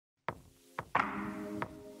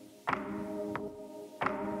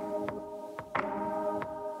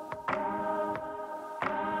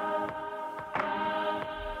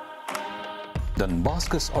Don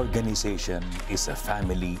Bosco's organization is a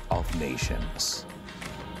family of nations.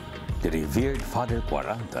 The revered Father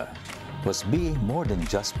Quaranta was being more than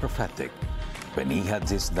just prophetic when he had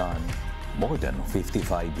this done more than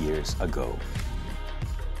 55 years ago.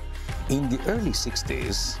 In the early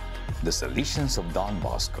 60s, the Salesians of Don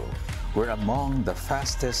Bosco were among the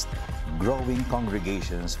fastest growing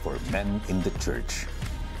congregations for men in the church,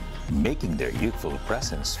 making their youthful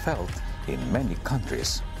presence felt in many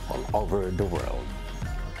countries all over the world.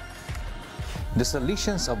 The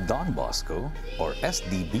Salesians of Don Bosco, or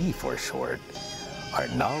SDB for short, are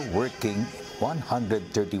now working in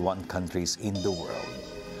 131 countries in the world,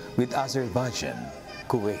 with Azerbaijan,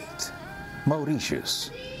 Kuwait,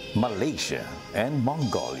 Mauritius, Malaysia, and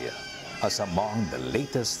Mongolia as among the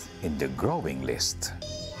latest in the growing list.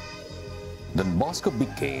 Don Bosco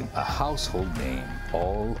became a household name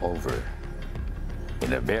all over.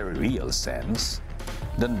 In a very real sense,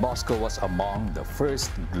 Don Bosco was among the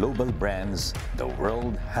first global brands the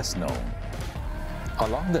world has known,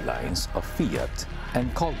 along the lines of Fiat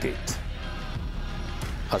and Colgate.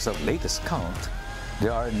 As of latest count,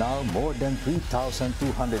 there are now more than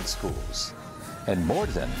 3,200 schools and more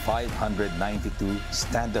than 592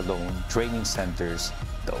 standalone training centers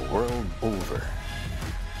the world over.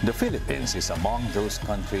 The Philippines is among those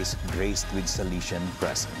countries graced with Salesian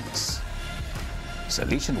presence.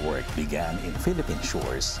 Salesian work began in Philippine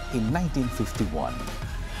shores in 1951,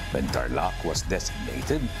 when Tarlac was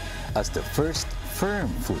designated as the first firm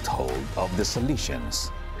foothold of the Salesians,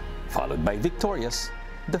 followed by Victorias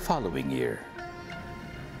the following year.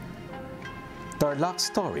 Tarlac's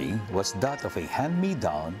story was that of a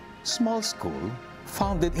hand-me-down small school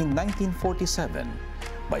founded in 1947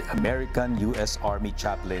 by American U.S. Army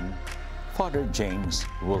chaplain Father James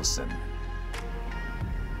Wilson.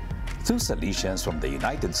 Two Salesians from the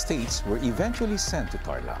United States were eventually sent to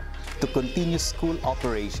Tarlac to continue school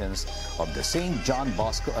operations of the St. John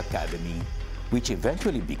Bosco Academy, which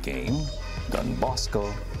eventually became Don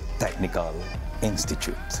Bosco Technical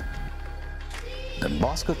Institute. Don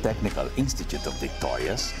Bosco Technical Institute of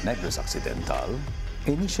Victorias, Negros Occidental,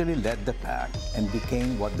 initially led the pack and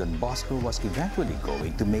became what Don Bosco was eventually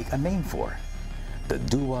going to make a name for, the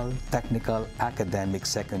dual technical academic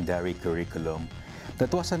secondary curriculum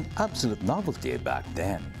that was an absolute novelty back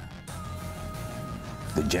then.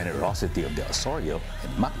 The generosity of the Osorio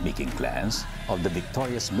and Macmiking clans of the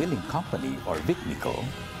Victorias Milling Company, or VicMico,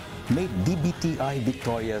 made DBTI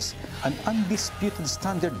Victorias an undisputed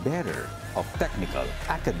standard bearer of technical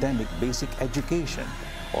academic basic education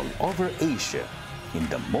all over Asia in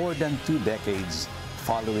the more than 2 decades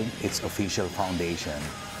following its official foundation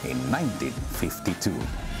in 1952.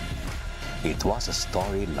 It was a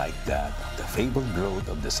story like that of the fabled growth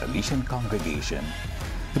of the Salesian congregation,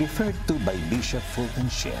 referred to by Bishop Fulton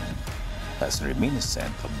Sheen as reminiscent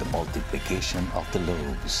of the multiplication of the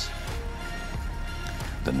loaves.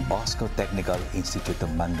 Don Bosco Technical Institute of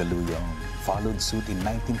Mandaluyong followed suit in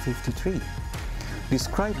 1953,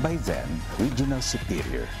 described by then Regional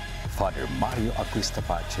Superior Father Mario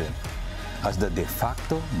Aquistapache as the de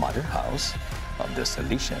facto mother house of the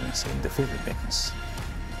Salesians in the Philippines.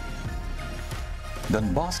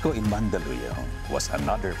 Don Bosco in Mandaluyong was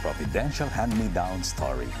another providential hand-me-down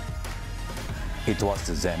story. It was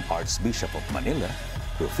the then Archbishop of Manila,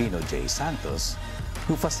 Rufino J. Santos,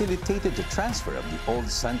 who facilitated the transfer of the old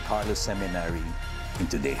San Carlos Seminary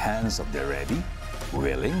into the hands of the ready,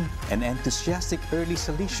 willing, and enthusiastic early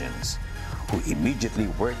Salesians, who immediately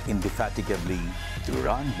worked indefatigably to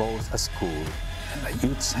run both a school and a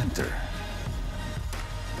youth center.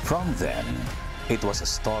 From then, it was a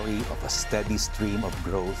story of a steady stream of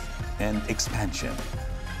growth and expansion.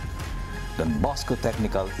 Don Bosco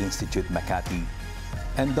Technical Institute Makati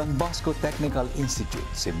and Don Bosco Technical Institute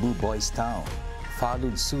Cebu Boys Town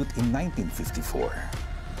followed suit in 1954.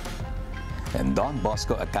 And Don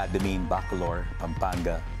Bosco Academy in Bacolor,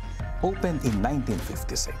 Pampanga opened in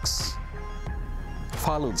 1956.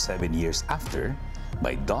 Followed 7 years after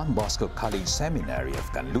by Don Bosco College Seminary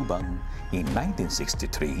of Canlubang in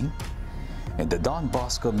 1963 and the Don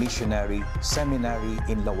Bosco Missionary Seminary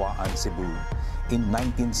in Lawaan, Cebu in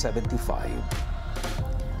 1975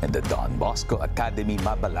 and the Don Bosco Academy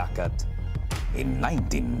Mabalacat in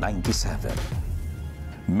 1997.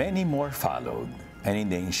 Many more followed, and in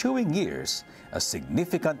the ensuing years, a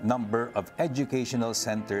significant number of educational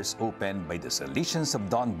centers opened by the Salesians of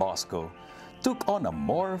Don Bosco took on a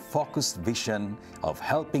more focused vision of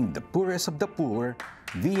helping the poorest of the poor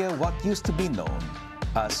via what used to be known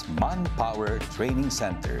as manpower training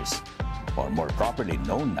centers, or more properly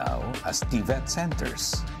known now as TVET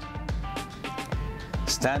centers.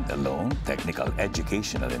 Standalone technical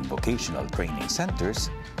educational and vocational training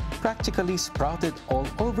centers practically sprouted all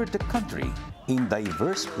over the country in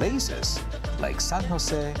diverse places like San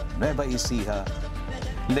Jose, Nueva Ecija,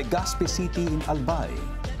 Legazpi City in Albay,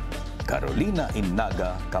 Carolina in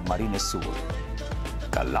Naga, Camarines Sur,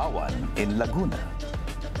 Calauan in Laguna,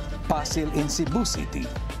 Pasil in Cebu City,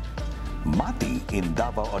 Mati in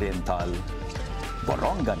Davao Oriental,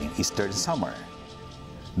 Borongan in Eastern Samar,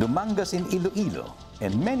 Dumangas in Iloilo,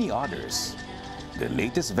 and many others. The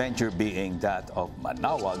latest venture being that of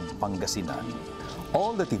Manawag, Pangasinan.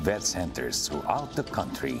 All the TVET centers throughout the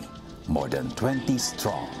country, more than 20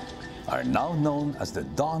 strong, are now known as the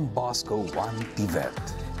Don Bosco 1 TVET.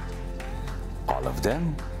 All of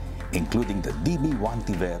them, including the DB1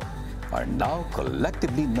 TVET, are now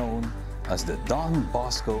collectively known as the Don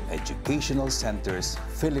Bosco Educational Centers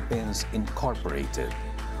Philippines Incorporated,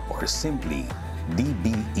 or simply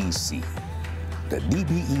DBEC. The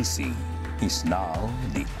DBEC is now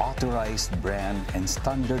the authorized brand and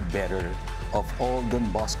standard bearer of all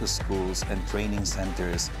Don Bosco schools and training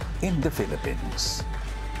centers in the Philippines.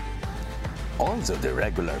 Also, the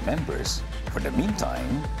regular members, for the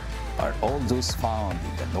meantime, are all those found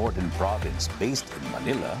in the northern province based in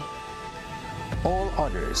Manila. All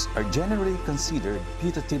others are generally considered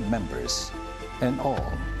putative members, and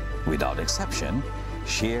all, without exception,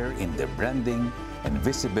 share in the branding and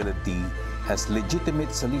visibility as legitimate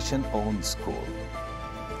Salesian-owned school.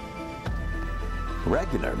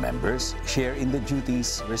 Regular members share in the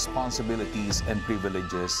duties, responsibilities, and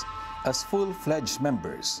privileges as full-fledged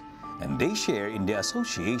members, and they share in the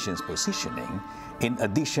association's positioning in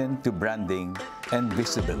addition to branding and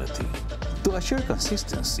visibility. To assure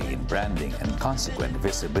consistency in branding and consequent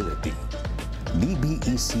visibility,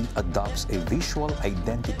 DBEC adopts a visual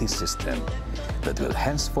identity system that will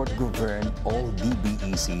henceforth govern all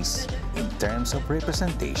DBECs in terms of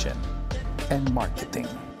representation and marketing.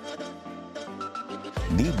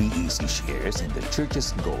 DBEC shares in the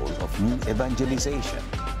Church's goal of new evangelization.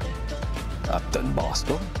 At Don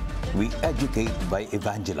Bosco, we educate by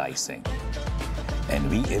evangelizing, and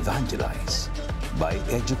we evangelize by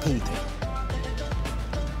educating.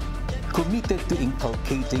 Committed to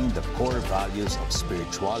inculcating the core values of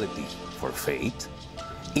spirituality for faith,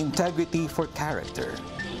 integrity for character,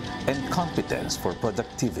 and competence for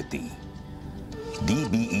productivity,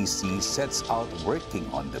 DBEC sets out working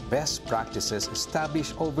on the best practices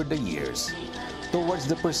established over the years towards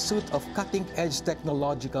the pursuit of cutting-edge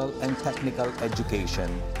technological and technical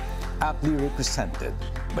education, aptly represented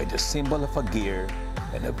by the symbol of a gear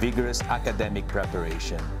and a vigorous academic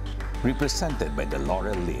preparation, represented by the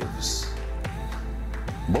laurel leaves.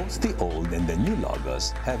 Both the old and the new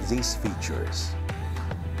logos have these features.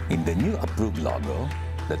 In the new approved logo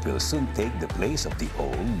that will soon take the place of the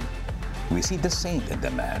old, we see the saint and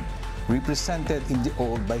the man represented in the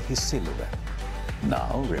old by his silhouette,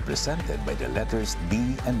 now represented by the letters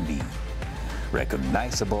D and B,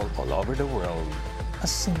 recognizable all over the world as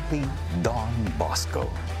simply Don Bosco.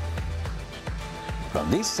 From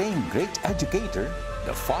this same great educator,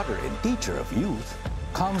 the father and teacher of youth,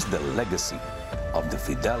 comes the legacy of the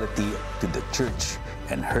fidelity to the Church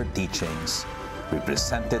and her teachings,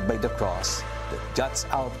 represented by the cross that juts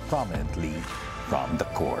out prominently from the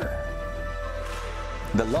core.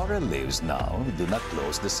 The laurel leaves now do not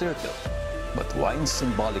close the circle, but wind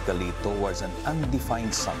symbolically towards an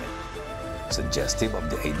undefined summit, suggestive of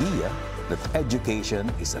the idea that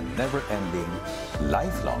education is a never-ending,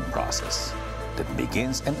 lifelong process that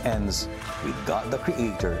begins and ends with God the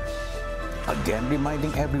Creator, again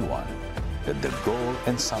reminding everyone that the goal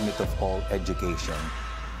and summit of all education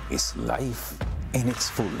is life in its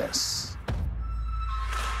fullness.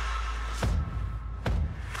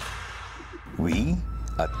 We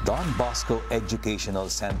at Don Bosco Educational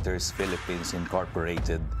Centers Philippines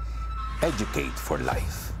Incorporated educate for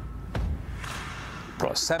life.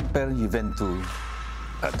 Pro semper juventud,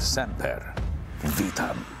 et semper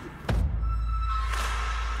vitam.